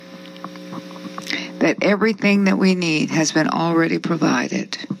that everything that we need has been already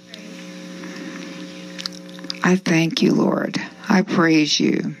provided. I thank you, Lord. I praise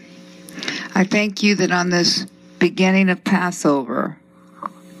you. I thank you that on this beginning of Passover,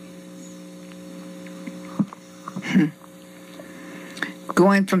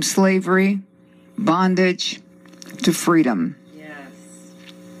 going from slavery, bondage, to freedom. Yes.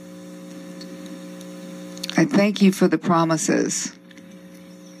 I thank you for the promises.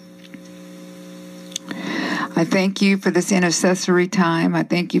 I thank you for this intercessory time. I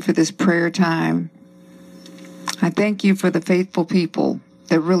thank you for this prayer time. I thank you for the faithful people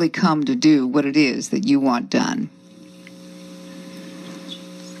that really come to do what it is that you want done.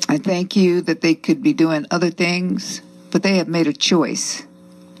 I thank you that they could be doing other things, but they have made a choice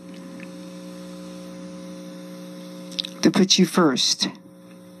to put you first,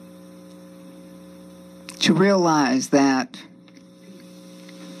 to realize that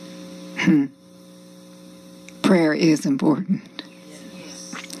prayer is important,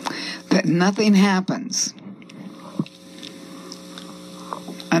 that nothing happens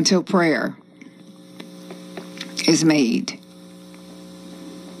until prayer is made,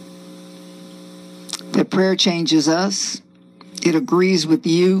 that prayer changes us, it agrees with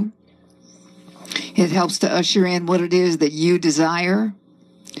you, it helps to usher in what it is that you desire,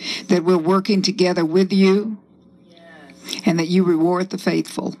 that we're working together with you, and that you reward the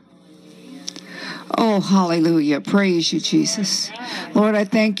faithful. Oh, hallelujah. Praise you, Jesus. Lord, I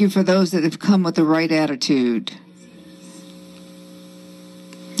thank you for those that have come with the right attitude,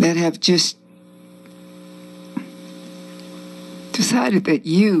 that have just decided that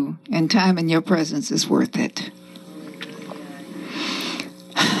you and time in your presence is worth it.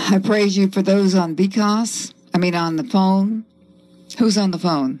 I praise you for those on BCOS, on the phone. Who's on the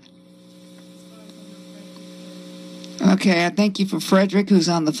phone? Okay, I thank you for Frederick, who's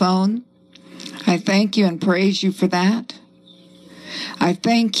on the phone. I thank you and praise you for that. I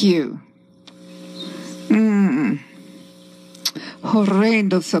thank you.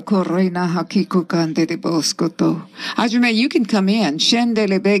 Horrendo socorrena hakiku kande de boscoto. Ajume, you can come in.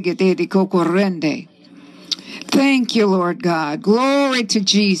 Shendele bege de cocorrende. Thank you, Lord God. Glory to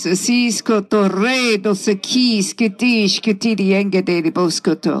Jesus. Iskoto redo sekis kitish kitidi engede de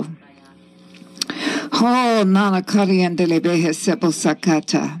boscoto. Oh, nana kariandele behe sebo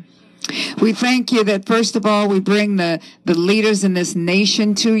sakata. We thank you that, first of all, we bring the leaders in this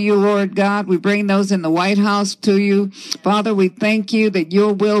nation to you, Lord God. We bring those in the White House to you. Father, we thank you that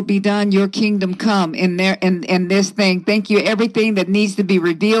your will be done, your kingdom come in this thing. Thank you. Everything that needs to be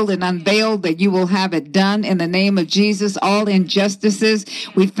revealed and unveiled, that you will have it done in the name of Jesus. All injustices.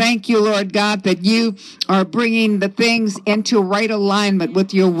 We thank you, Lord God, that you are bringing the things into right alignment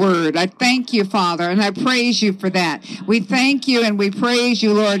with your word. I thank you, Father, and I praise you for that. We thank you and we praise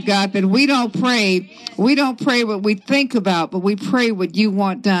you, Lord God, that we don't pray what we think about, but we pray what you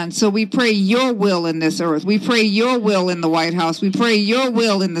want done. So we pray your will in this earth. We pray your will in the White House. We pray your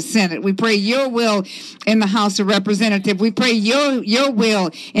will in the Senate. We pray your will in the House of Representatives. We pray your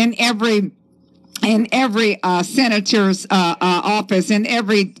will in every senator's office, in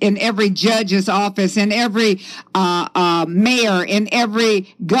every judge's office, in every mayor, in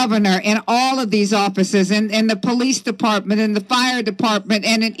every governor, in all of these offices, in the police department, in the fire department,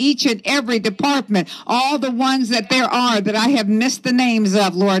 and in each and every department, all the ones that there are that I have missed the names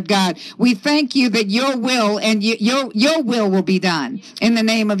of, Lord God. We thank you that your will and your will be done in the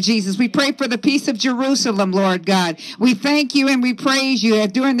name of Jesus. We pray for the peace of Jerusalem, Lord God. We thank you and we praise you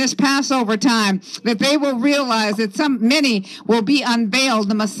that during this Passover time, that they will realize that many will be unveiled.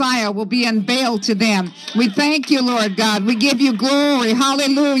 The Messiah will be unveiled to them. We thank you, Lord God. We give you glory.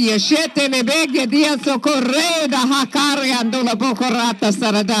 Hallelujah.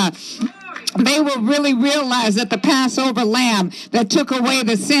 They will really realize that the Passover lamb that took away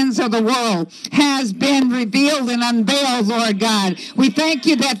the sins of the world has been revealed and unveiled, Lord God. We thank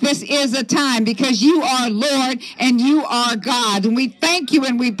you that this is a time because you are Lord and you are God. And we thank you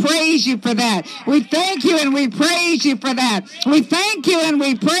and we praise you for that. We thank you and we praise you for that. We thank you and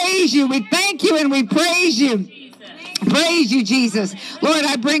we praise you. We thank you and we praise you. Praise you, Jesus. Lord,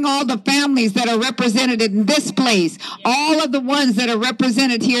 I bring all the families that are represented in this place, all of the ones that are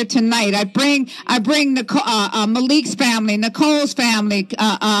represented here tonight. I bring Malik's family, Nicole's family,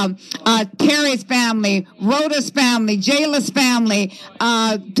 Terry's family, Rhoda's family, Jayla's family,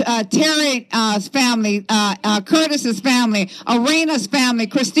 Terry's family, Curtis's family, Arena's family,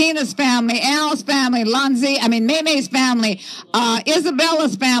 Christina's family, Al's family, Maymay's family,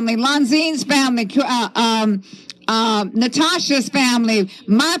 Isabella's family, Lonzine's family, Natasha's family,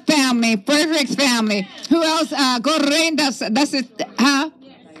 my family, Frederick's family. Who else? Gorenda's. That's it. Huh?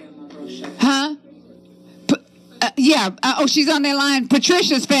 she's on the line.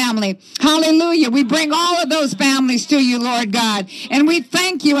 Patricia's family. Hallelujah. We bring all of those families to you, Lord God. And we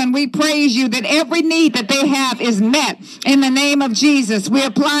thank you and we praise you that every need that they have is met in the name of Jesus. We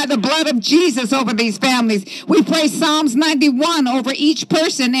apply the blood of Jesus over these families. We pray Psalms 91 over each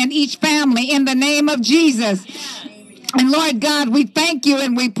person and each family in the name of Jesus. And Lord God, we thank you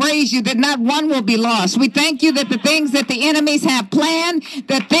and we praise you that not one will be lost. We thank you that the things that the enemies have planned,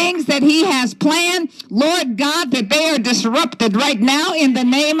 the things that he has planned, Lord God, that they are disrupted right now in the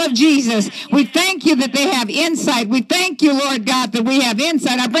name of Jesus. We thank you that they have insight. We thank you, Lord God, that we have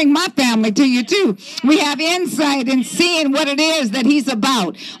insight. I bring my family to you too. We have insight in seeing what it is that he's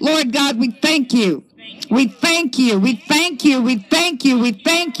about. Lord God, we thank you. We thank you. We thank you. We thank you. We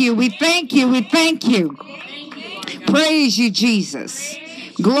thank you. We thank you. We thank you. Praise you, Jesus.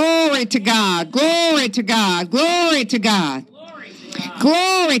 Glory to God. Glory to God. Glory to God.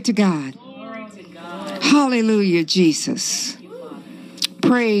 Glory to God. Hallelujah, Jesus.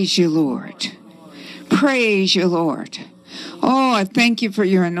 Praise you, Lord. Praise you, Lord. Oh, I thank you for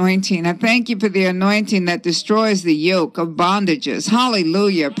your anointing. I thank you for the anointing that destroys the yoke of bondages.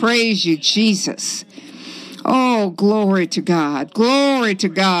 Hallelujah. Praise you, Jesus. Oh, glory to God. Glory to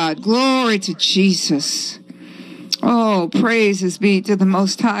God. Glory to Jesus. Oh, praises be to the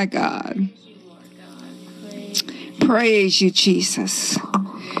Most High God. Praise you, Jesus.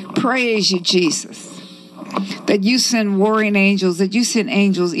 Praise you, Jesus. That you send warring angels, that you send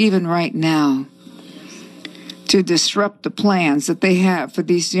angels even right now to disrupt the plans that they have for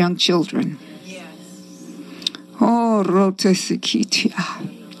these young children. Oh, Rotesikitia.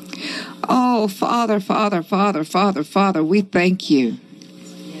 Oh, Father, Father, Father, Father, Father, we thank you.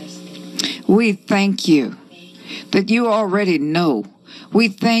 We thank you that you already know. We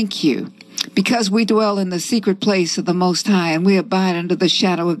thank you because we dwell in the secret place of the Most High and we abide under the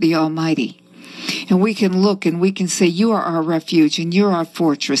shadow of the Almighty. And we can look and we can say, you are our refuge and you're our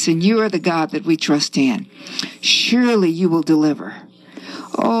fortress and you are the God that we trust in. Surely you will deliver.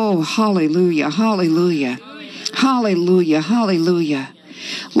 Oh, hallelujah, hallelujah, hallelujah, hallelujah.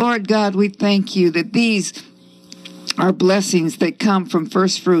 Lord God, we thank you that these are blessings that come from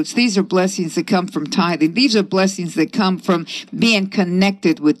first fruits. These are blessings that come from tithing. These are blessings that come from being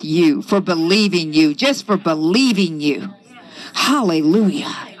connected with you, for believing you, just for believing you.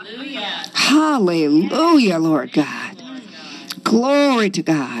 Hallelujah. Hallelujah, Lord God. Glory to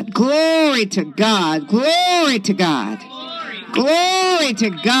God. Glory to God. Glory to God. Glory to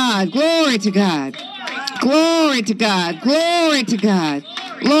God. Glory to God. Glory to God. Glory to God.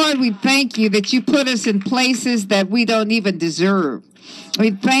 Lord, we thank you that you put us in places that we don't even deserve. We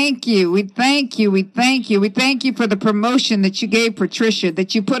thank you. We thank you. We thank you. We thank you for the promotion that you gave Patricia,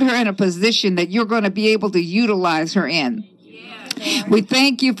 that you put her in a position that you're going to be able to utilize her in. We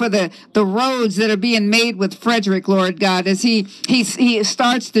thank you for the roads that are being made with Frederick, Lord God, as he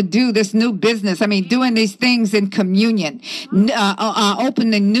starts to do this new business. I mean, doing these things in communion,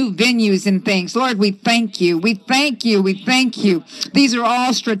 opening new venues and things. Lord, we thank you. We thank you. We thank you. These are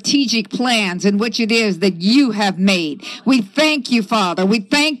all strategic plans in which it is that you have made. We thank you, Father. We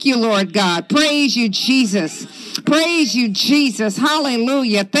thank you, Lord God. Praise you, Jesus. Praise you, Jesus.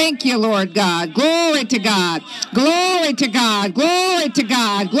 Hallelujah. Thank you, Lord God. Glory to God. Glory to God. Glory to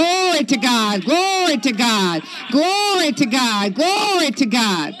God. Glory to God. Glory to God. Glory to God. Glory to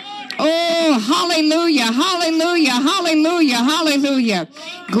God. Oh, hallelujah. Hallelujah. Hallelujah. Hallelujah.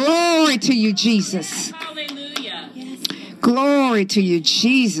 Glory to you, Jesus. Glory to you,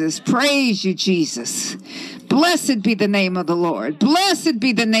 Jesus. Praise you, Jesus. Blessed be the name of the Lord. Blessed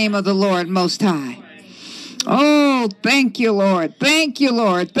be the name of the Lord Most High. Oh, thank you, Lord. Thank you,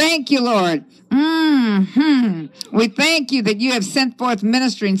 Lord. Thank you, Lord. We thank you that you have sent forth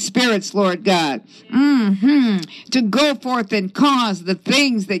ministering spirits, Lord God, to go forth and cause the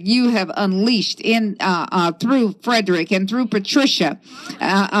things that you have unleashed in through Frederick and through Patricia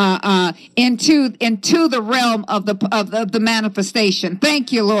into the realm of the manifestation.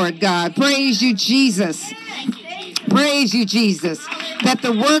 Thank you, Lord God. Praise you, Jesus. Praise you, Jesus, that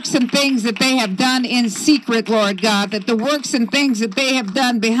the works and things that they have done in secret, Lord God, that the works and things that they have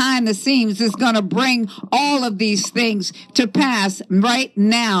done behind the scenes is going to bring all of these things to pass right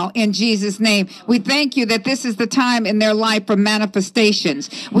now in Jesus' name. We thank you that this is the time in their life for manifestations.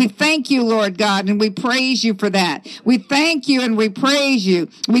 We thank you, Lord God, and we praise you for that. We thank you and we praise you.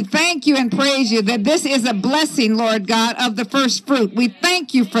 We thank you and praise you that this is a blessing, Lord God, of the first fruit. We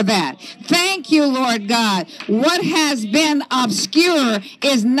thank you for that. Thank you, Lord God. What has been obscure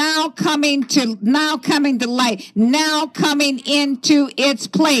is now coming to light, now coming into its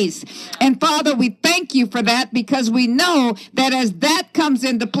place. And Father, we thank you for that, because we know that as that comes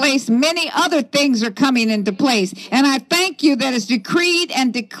into place, many other things are coming into place. And I thank you that it's decreed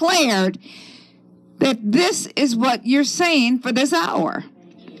and declared that this is what you're saying for this hour.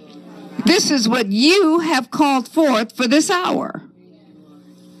 This is what you have called forth for this hour.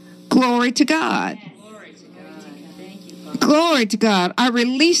 Glory to God. Glory to God. I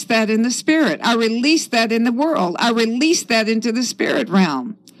release that in the spirit. I release that in the world. I release that into the spirit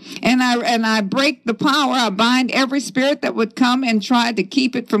realm. And I break the power. I bind every spirit that would come and try to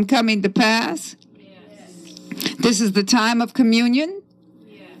keep it from coming to pass. Yes. This is the time of communion.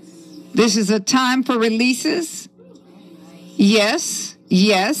 Yes. This is a time for releases. Yes,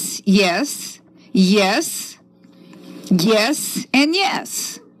 yes, yes, yes, yes, and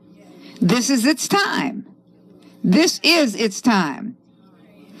yes. This is its time. This is its time.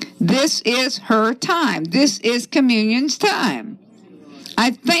 This is her time. This is communion's time.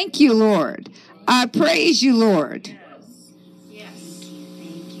 I thank you, Lord. I praise you, Lord.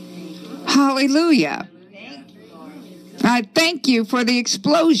 Hallelujah. I thank you for the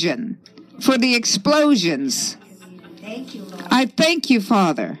explosion, for the explosions. I thank you,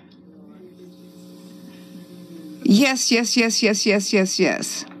 Father. Yes, yes, yes, yes, yes, yes,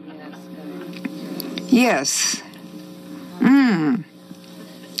 yes. Yes.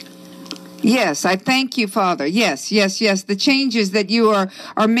 Yes, I thank you, Father. Yes, yes, yes. The changes that you are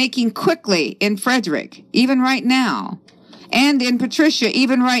making quickly in Frederick, even right now, and in Patricia,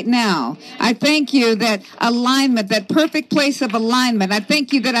 even right now. I thank you that alignment, that perfect place of alignment. I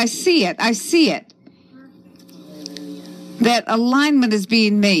thank you that I see it. I see it. That alignment is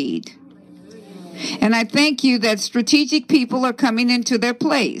being made. And I thank you that strategic people are coming into their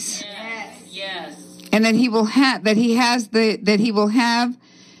place. Yes. And that he will have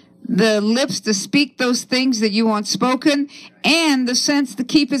the lips to speak those things that you want spoken, and the sense to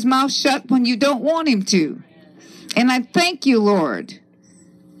keep his mouth shut when you don't want him to. And I thank you, Lord,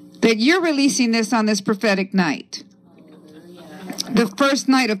 that you're releasing this on this prophetic night, the first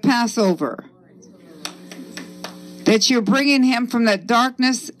night of Passover, that you're bringing him from that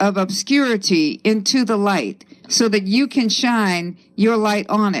darkness of obscurity into the light so that you can shine your light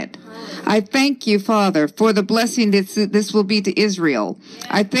on it. I thank you, Father, for the blessing that this will be to Israel.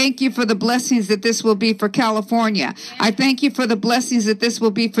 I thank you for the blessings that this will be for California. I thank you for the blessings that this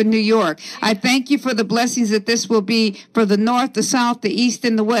will be for New York. I thank you for the blessings that this will be for the north, the south, the east,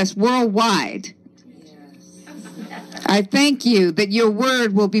 and the west, worldwide. I thank you that your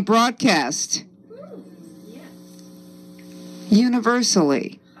word will be broadcast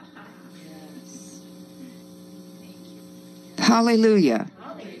universally. Hallelujah.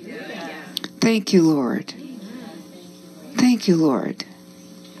 Thank you, Lord. Thank you, Lord.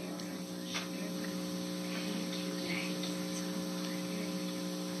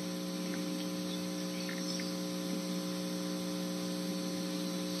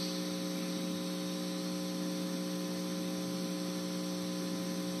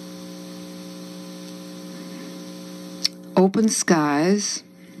 Open skies.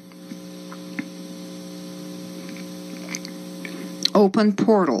 Open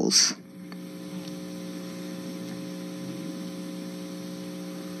portals.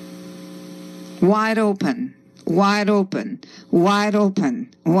 Wide open, wide open, wide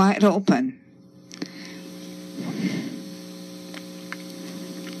open, wide open.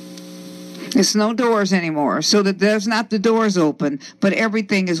 There's no doors anymore, so that there's not the doors open, but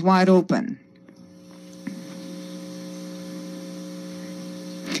everything is wide open.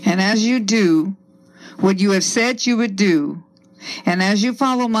 And as you do what you have said you would do, and as you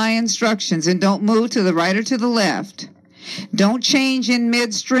follow my instructions and don't move to the right or to the left, don't change in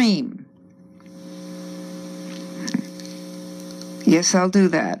midstream. Yes, I'll do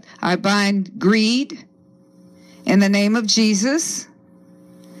that. I bind greed in the name of Jesus,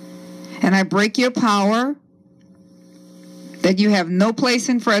 and I break your power that you have no place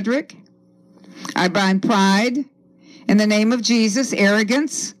in Frederick. I bind pride in the name of Jesus,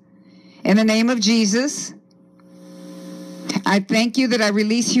 arrogance in the name of Jesus. I thank you that I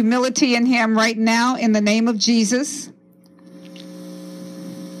release humility in him right now in the name of Jesus.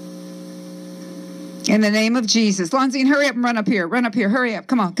 In the name of Jesus. Lonzine, hurry up and run up here. Run up here. Hurry up.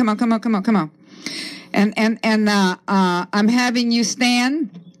 Come on, come on, come on, come on, come on. And I'm having you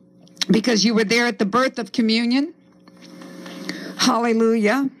stand because you were there at the birth of communion.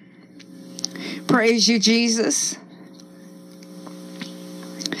 Hallelujah. Praise you, Jesus.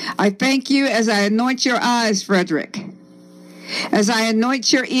 I thank you as I anoint your eyes, Frederick. As I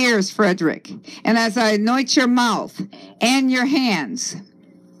anoint your ears, Frederick, and as I anoint your mouth and your hands,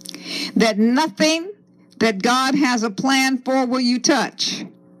 that nothing that God has a plan for will you touch.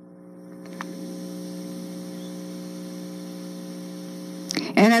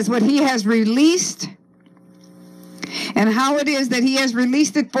 And as what he has released, and how it is that he has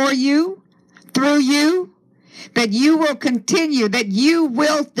released it for you, through you, that you will continue, that you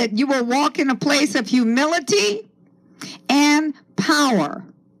will walk in a place of humility and power,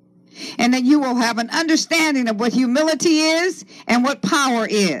 and that you will have an understanding of what humility is and what power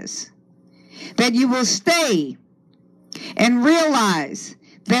is, that you will stay and realize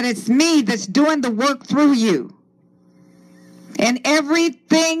that it's me that's doing the work through you, and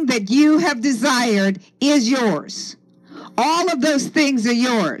everything that you have desired is yours. All of those things are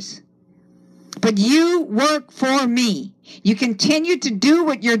yours, but you work for me. You continue to do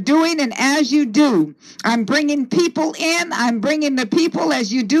what you're doing, and as you do, I'm bringing people in. I'm bringing the people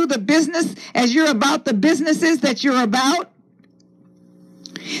as you do the business, as you're about the businesses that you're about.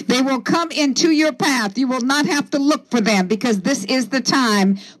 They will come into your path. You will not have to look for them, because this is the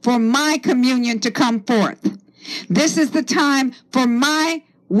time for my communion to come forth. This is the time for my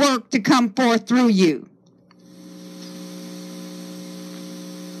work to come forth through you.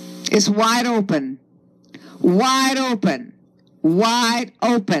 It's wide open. Wide open, wide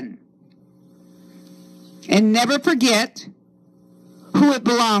open. And never forget who it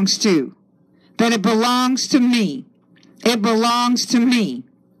belongs to, that it belongs to me. It belongs to me.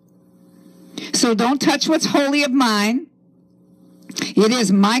 So don't touch what's holy of mine. It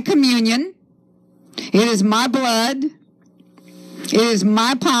is my communion. It is my blood. It is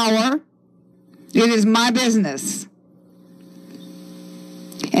my power. It is my business.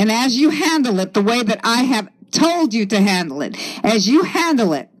 And as you handle it the way that I have told you to handle it, as you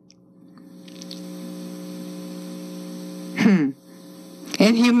handle it in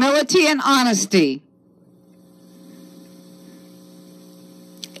humility and honesty,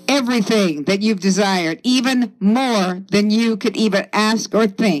 everything that you've desired, even more than you could even ask or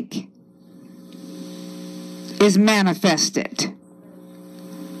think, is manifested.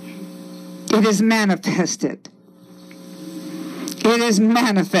 It is manifested. It is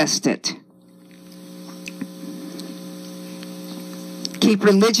manifested. Keep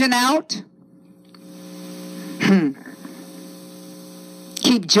religion out.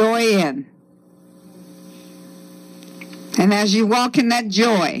 Keep joy in. And as you walk in that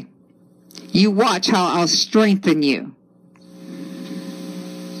joy, you watch how I'll strengthen you.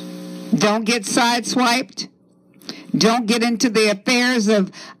 Don't get sideswiped. Don't get into the affairs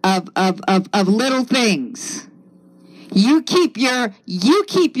of little things. You keep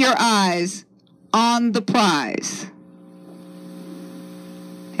your eyes on the prize.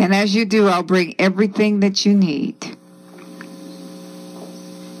 And as you do, I'll bring everything that you need.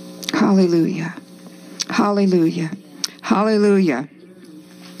 Hallelujah. Hallelujah. Hallelujah.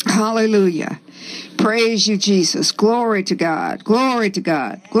 Hallelujah. Praise you, Jesus. Glory to God. Glory to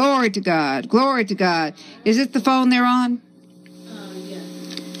God. Glory to God. Glory to God. Is it the phone they're on?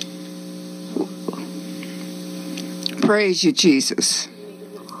 Praise you, Jesus.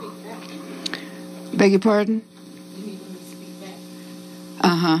 Beg your pardon?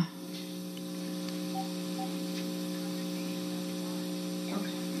 Uh-huh.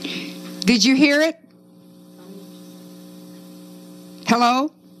 Did you hear it?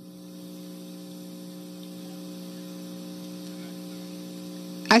 Hello?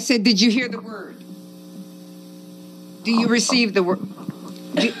 I said, did you hear the word? Do you receive the word?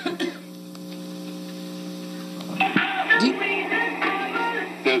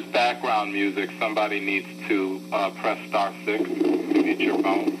 There's background music. Somebody needs to press star 6 to mute your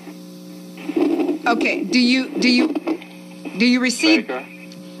phone. Okay. Do you receive? Baker?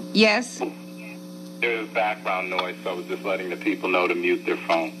 Yes. There is background noise, so I was just letting the people know to mute their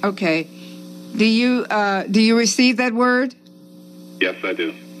phone. Okay. Do you receive that word? Yes, I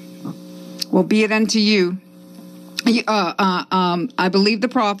do. Well, be it unto you. I believe the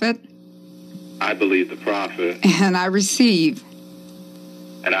prophet. I believe the prophet. And I receive.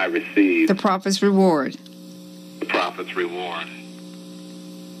 And I receive the prophet's reward. The prophet's reward.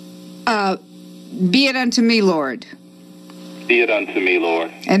 Be it unto me, Lord. Be it unto me,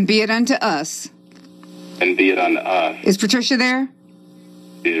 Lord. And be it unto us. And be it unto us. Is Patricia there?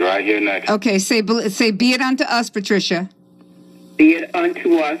 She's right here next. Okay, say be it unto us, Patricia. Be it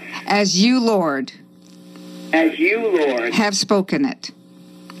unto us. As you, Lord. As you, Lord. Have spoken it.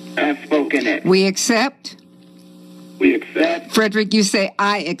 Have spoken it. We accept. We accept. Frederick, you say,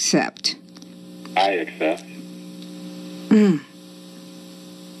 I accept. I accept. Mm.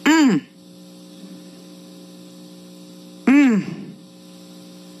 Mm. Mm.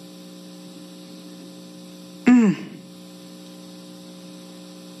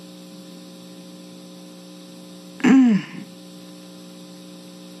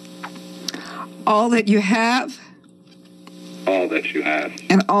 all that you have, all that you have,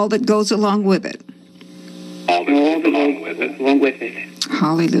 and all that goes along with it. all that goes along with it. Along with it.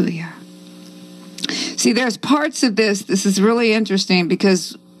 Hallelujah. See, there's parts of this. This is really interesting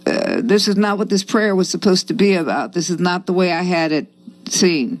because this is not what this prayer was supposed to be about. This is not the way I had it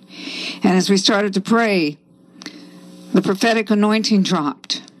seen. And as we started to pray, the prophetic anointing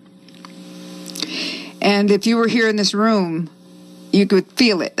dropped. And if you were here in this room, you could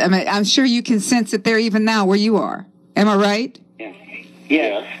feel it. I mean, I'm sure you can sense it there even now where you are. Am I right? Yes.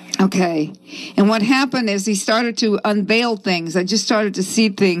 Yes. Okay. And what happened is he started to unveil things. I just started to see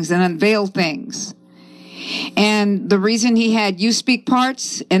things and unveil things. And the reason he had you speak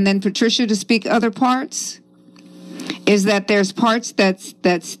parts and then Patricia to speak other parts is that there's parts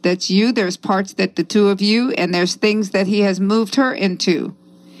that's you, there's parts that the two of you, and there's things that he has moved her into.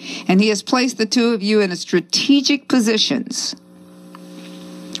 And he has placed the two of you in a strategic positions.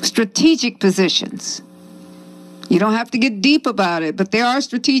 Strategic positions. You don't have to get deep about it, but there are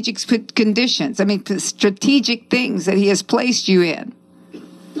strategic conditions. I mean, strategic things that he has placed you in.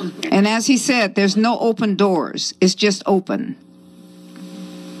 And as he said, there's no open doors. It's just open.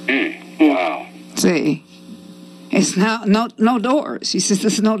 Wow. See, it's now no doors. He says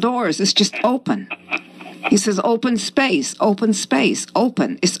there's no doors. It's just open. He says open space, open space,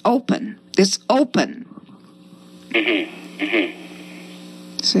 open. It's open. It's open.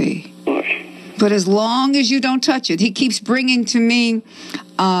 See. But as long as you don't touch it, he keeps bringing to me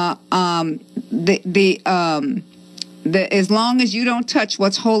as long as you don't touch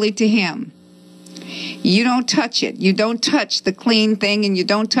what's holy to him. You don't touch it. You don't touch the clean thing and you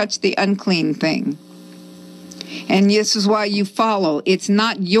don't touch the unclean thing. And this is why you follow. It's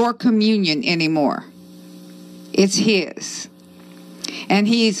not your communion anymore. It's his. And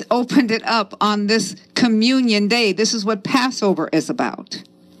he's opened it up on this communion day. This is what Passover is about.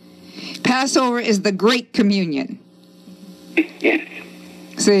 Passover is the great communion. Yes.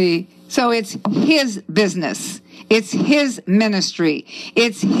 See, so it's his business. It's his ministry.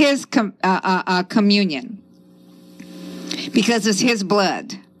 It's his communion. Because it's his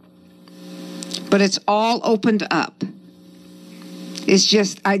blood. But it's all opened up. It's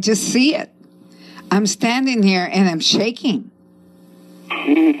just, I just see it. I'm standing here and I'm shaking.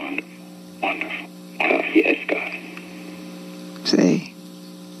 Wonderful. Wonderful. Yes, God. See.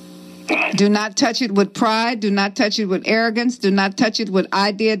 Do not touch it with pride. Do not touch it with arrogance. Do not touch it with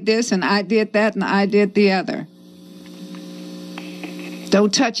I did this and I did that and I did the other.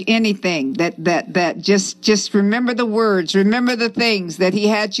 Don't touch anything that just remember the words, remember the things that he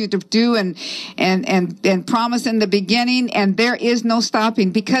had you to do and promise in the beginning, and there is no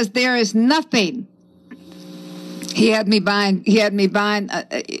stopping because there is nothing. He had me buying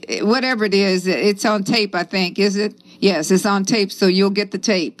whatever it is. It's on tape, I think. Is it? Yes, it's on tape, so you'll get the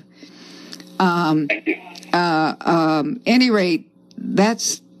tape. Thank you. Any rate,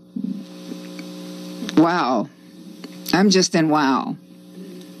 that's wow. I'm just in wow.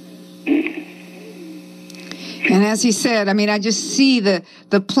 And as he said, I mean, I just see the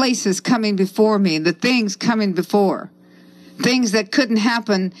places coming before me, the things coming before. Things that couldn't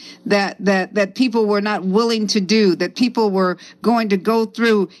happen, that people were not willing to do, that people were going to go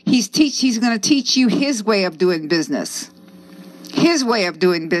through. He's going to teach you his way of doing business. His way of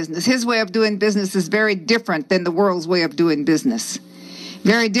doing business. His way of doing business is very different than the world's way of doing business.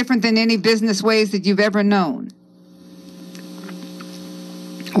 Very different than any business ways that you've ever known.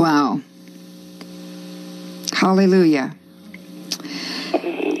 Wow. Hallelujah.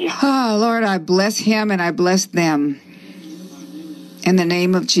 Oh, Lord, I bless him and I bless them. In the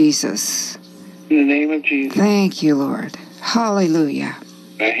name of Jesus. In the name of Jesus. Thank you, Lord. Hallelujah.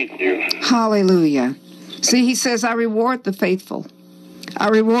 Thank you. Hallelujah. See, he says, I reward the faithful. I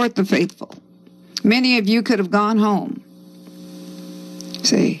reward the faithful. Many of you could have gone home.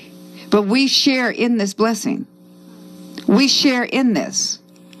 See, but we share in this blessing. We share in this.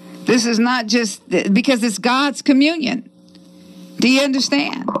 This is not just because it's God's communion. Do you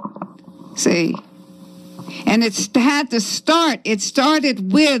understand? See, and it had to start. It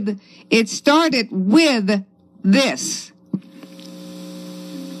started with this.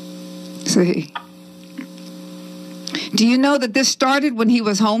 See, do you know that this started when he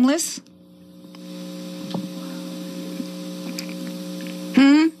was homeless?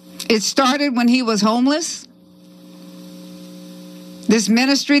 It started when he was homeless. This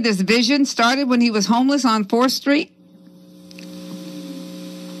ministry, this vision started when he was homeless on 4th Street.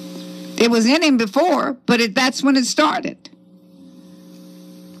 It was in him before, but that's when it started.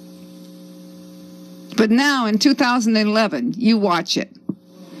 But now in 2011, you watch it.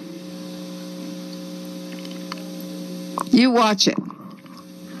 You watch it.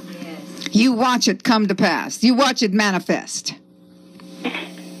 You watch it come to pass. You watch it manifest.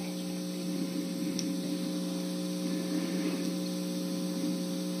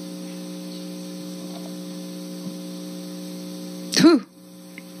 Whew.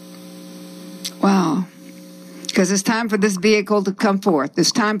 Wow. Because it's time for this vehicle to come forth.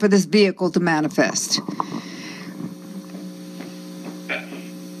 It's time for this vehicle to manifest.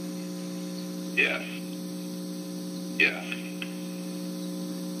 Yes. Yes.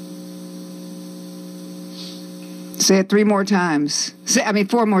 Say it 3 more times.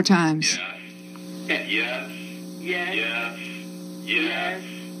 4 more times. Yes. Yes. Yes. Yes. Yes.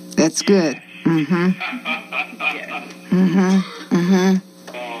 That's good. Mm-hmm. Mm-hmm. Mm-hmm.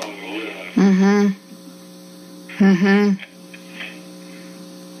 Oh, yes. Mm-hmm. Mm-hmm.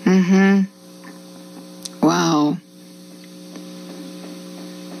 Mm-hmm. Wow.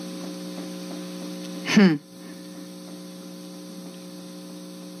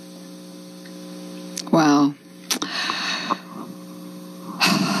 Wow.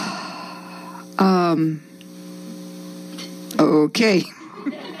 Okay.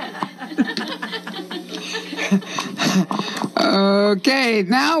 Okay,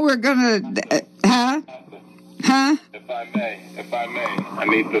 now we're gonna, huh? If I may, I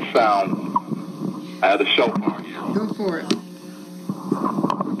need the sound. I have the shofar here. Go for it.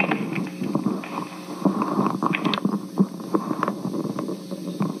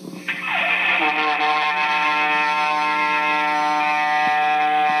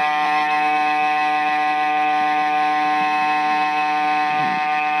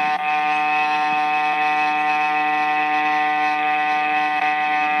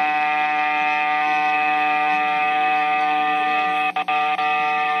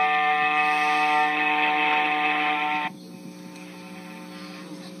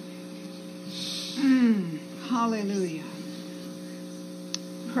 Hallelujah.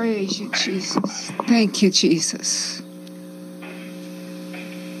 Praise you, Jesus. Thank you, Jesus.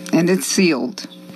 And it's sealed.